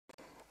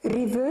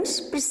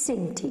Reverse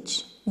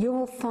percentage. You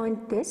will find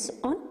this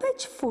on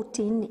page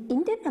 14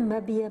 in the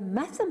Namibian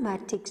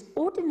Mathematics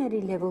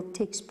Ordinary Level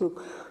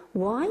textbook,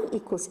 y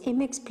equals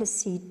mx plus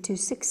c to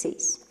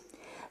success.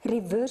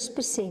 Reverse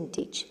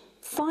percentage,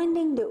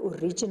 finding the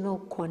original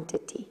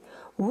quantity,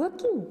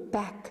 working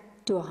back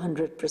to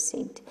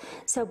 100%.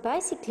 So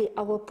basically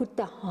I will put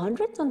the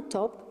 100 on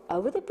top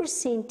over the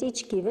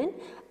percentage given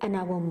and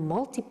I will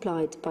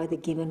multiply it by the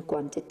given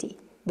quantity.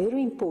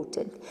 Very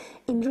important.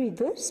 In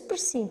reverse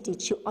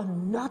percentage, you are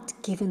not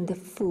given the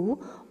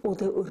full or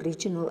the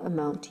original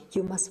amount.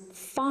 You must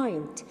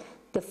find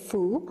the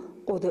full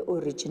or the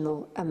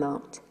original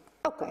amount.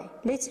 Okay,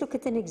 let's look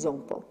at an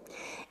example.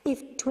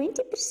 If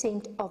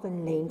 20% of a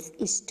length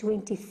is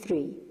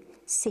 23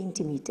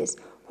 centimeters,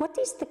 what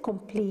is the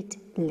complete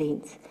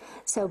length?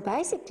 So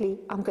basically,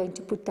 I'm going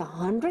to put the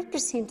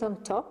 100%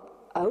 on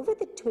top over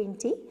the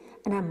 20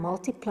 and I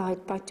multiply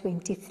it by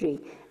 23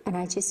 and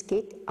I just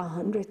get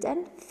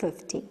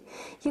 150.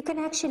 You can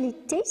actually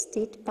test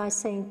it by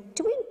saying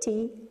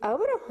 20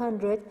 over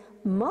 100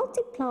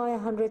 multiply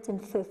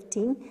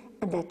 115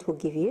 and that will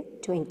give you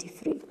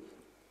 23.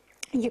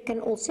 You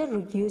can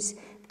also use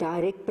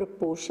direct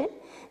proportion.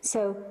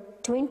 So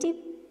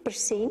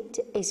 20%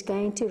 is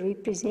going to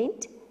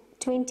represent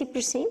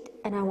 20%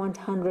 and I want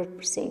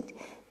 100%.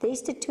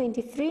 There's the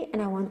 23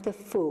 and I want the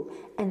full.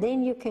 And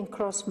then you can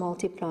cross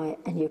multiply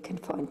and you can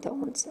find the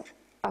answer.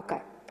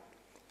 Okay.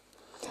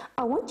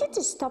 I want you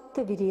to stop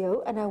the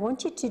video and I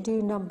want you to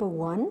do number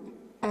 1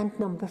 and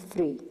number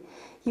 3.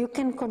 You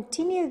can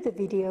continue the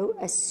video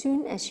as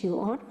soon as you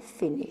are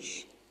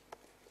finished.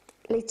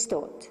 Let's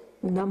start.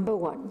 Number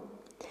 1.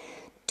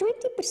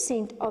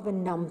 20% of a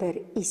number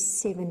is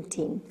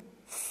 17.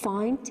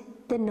 Find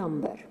the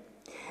number.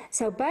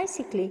 So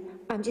basically,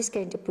 I'm just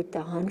going to put the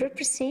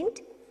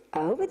 100%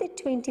 over the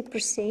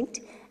 20%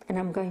 and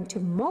I'm going to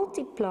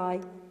multiply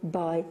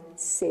by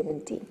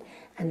 17.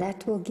 And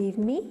that will give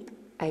me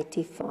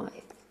 85.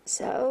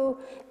 So,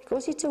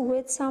 because it's a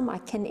word sum, I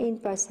can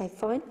end by saying,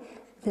 find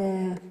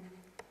the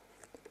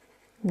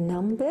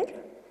number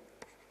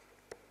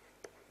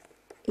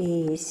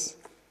is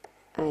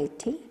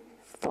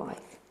 85.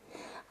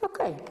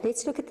 Okay,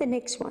 let's look at the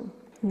next one.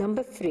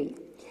 Number 3.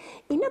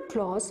 In a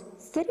class,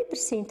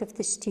 30% of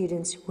the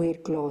students wear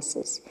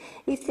glasses.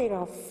 If there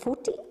are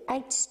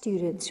 48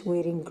 students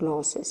wearing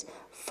glasses,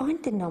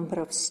 find the number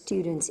of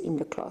students in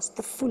the class,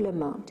 the full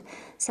amount.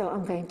 So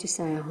I'm going to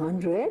say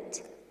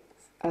 100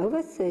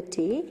 over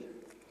 30,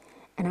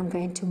 and I'm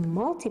going to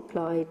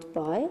multiply it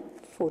by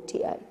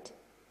 48.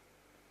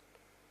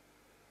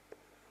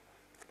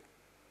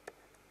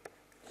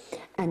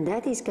 And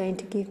that is going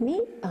to give me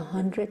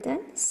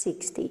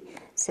 160.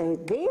 So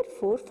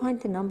therefore, find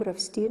the number of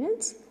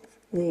students.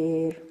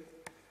 There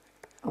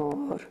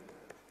are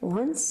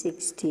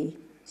 160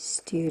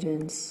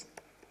 students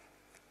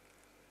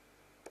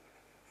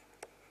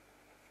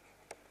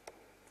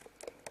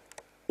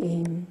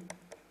in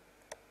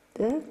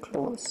the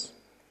class.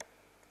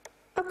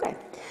 Okay,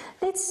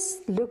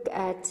 let's look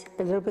at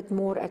a little bit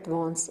more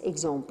advanced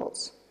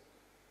examples.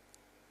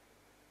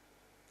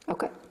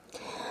 Okay.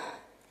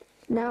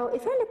 Now,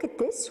 if I look at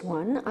this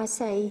one, I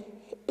say,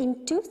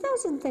 in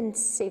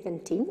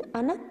 2017,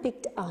 Anna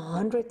picked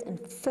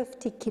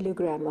 150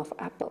 kilograms of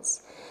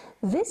apples.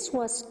 This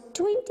was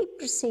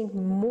 20%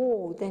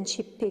 more than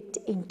she picked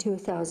in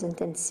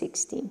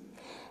 2016.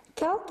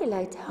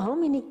 Calculate how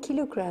many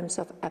kilograms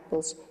of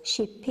apples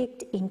she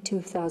picked in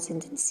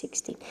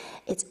 2016.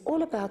 It's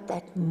all about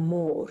that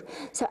more.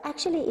 So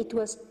actually it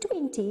was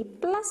 20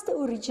 plus the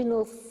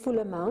original full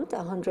amount,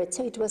 100,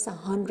 so it was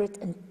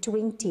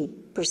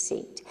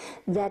 120%.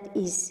 That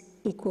is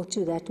equal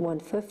to that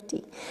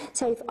 150.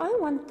 So if I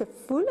want the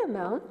full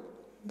amount,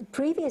 the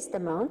previous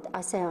amount,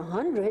 I say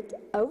 100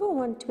 over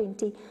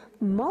 120,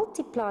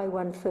 multiply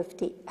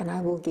 150, and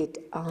I will get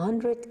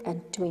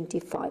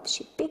 125.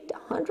 She picked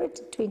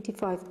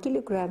 125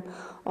 kilograms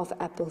of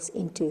apples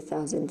in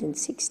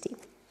 2016.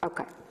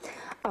 Okay,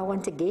 I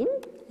want again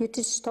you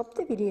to stop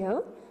the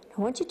video.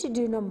 I want you to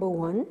do number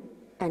 1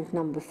 and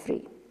number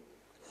 3.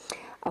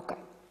 Okay,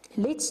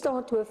 let's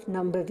start with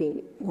number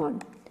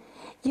 1.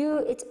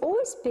 It's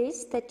always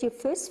best that you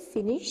first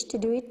finish to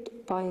do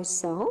it by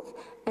yourself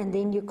and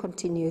then you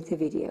continue the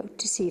video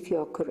to see if you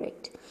are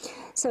correct.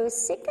 So a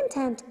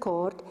second-hand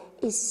card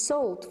is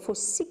sold for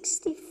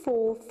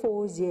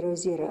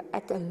 64,400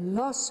 at a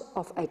loss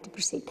of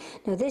 8%.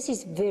 Now this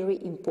is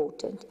very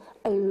important,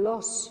 a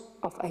loss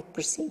of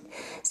 8%.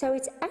 So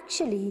it's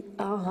actually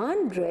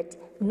 100,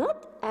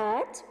 not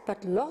add,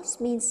 but loss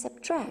means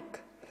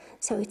subtract.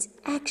 So it's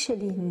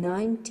actually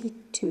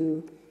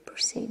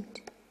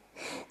 92%.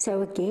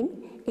 So again,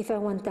 if I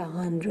want the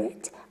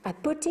 100, I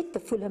put it,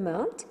 the full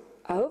amount,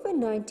 over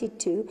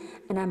 92,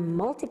 and I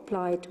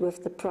multiply it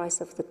with the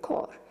price of the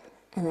car.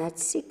 And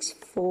that's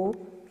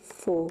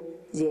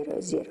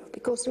 64,400.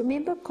 Because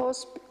remember,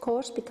 cars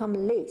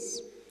become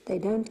less. They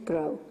don't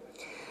grow.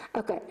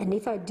 Okay, and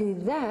if I do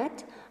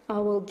that, I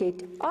will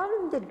get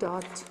on the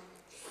dot,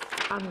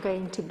 I'm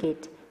going to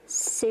get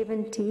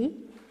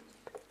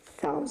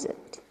 70,000.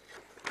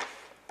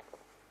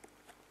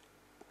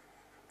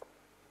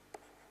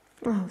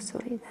 Oh,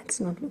 sorry, that's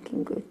not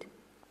looking good.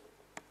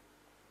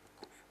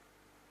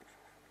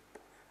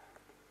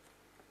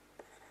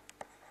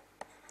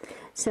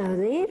 So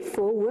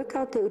therefore, work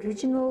out the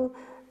original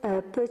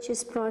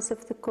purchase price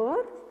of the car.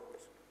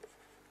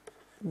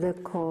 The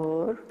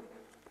car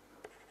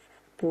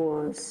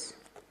was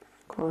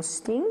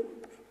costing,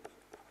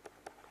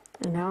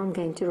 and now I'm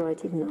going to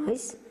write it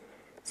nice,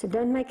 so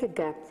don't make a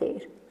gap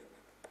there.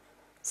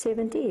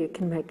 70, you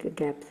can make a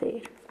gap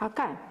there.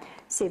 Okay,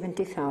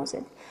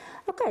 70,000.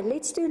 Okay,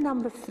 let's do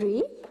number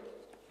 3.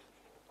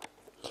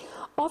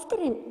 After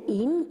an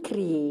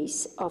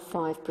increase of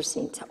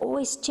 5%, so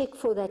always check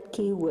for that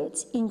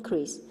keywords,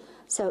 increase.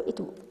 So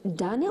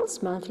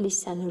Daniel's monthly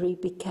salary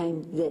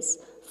became this.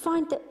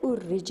 Find the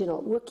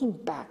original, working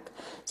back.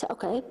 So,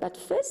 okay, but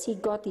first he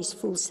got his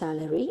full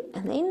salary,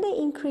 and then they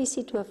increased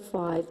it to a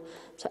 5.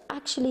 So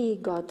actually he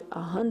got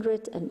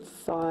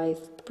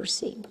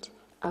 105%.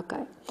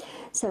 Okay,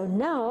 so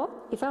now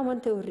if I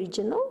want the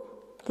original,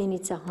 then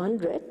it's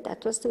 100,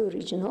 that was the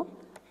original,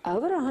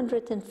 over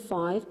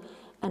 105,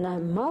 and I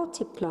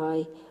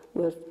multiply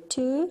with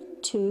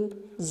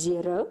 220.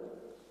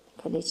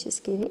 Okay, let's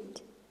just get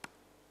it.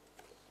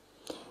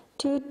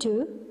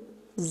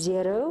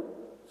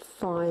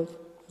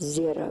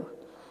 22050,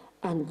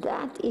 and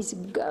that is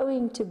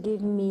going to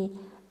give me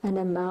an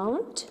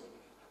amount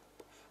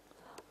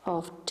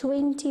of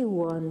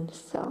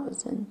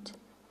 21,000.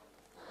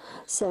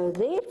 So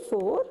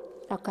therefore,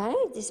 okay,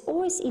 it is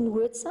always in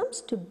word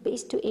sums to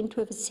best to end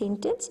with a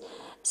sentence.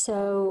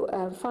 So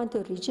find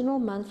the original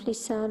monthly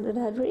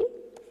salary.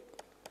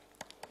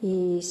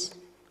 His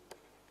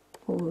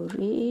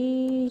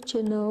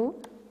original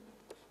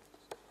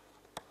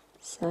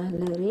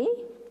salary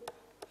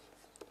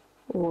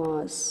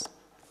was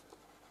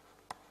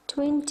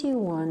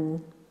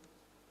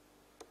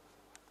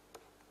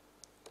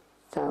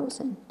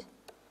 21,000.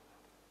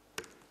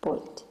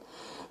 Point.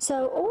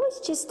 So always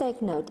just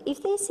take note,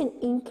 if there's an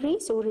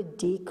increase or a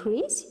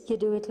decrease, you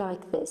do it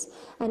like this.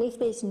 And if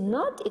there's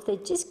not, if they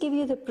just give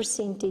you the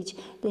percentage,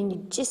 then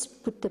you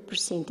just put the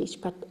percentage.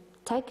 But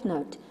take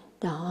note,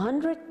 the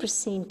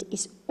 100%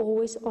 is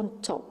always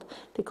on top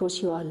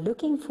because you are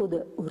looking for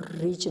the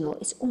original.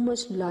 It's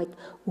almost like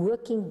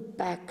working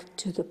back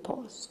to the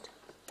past.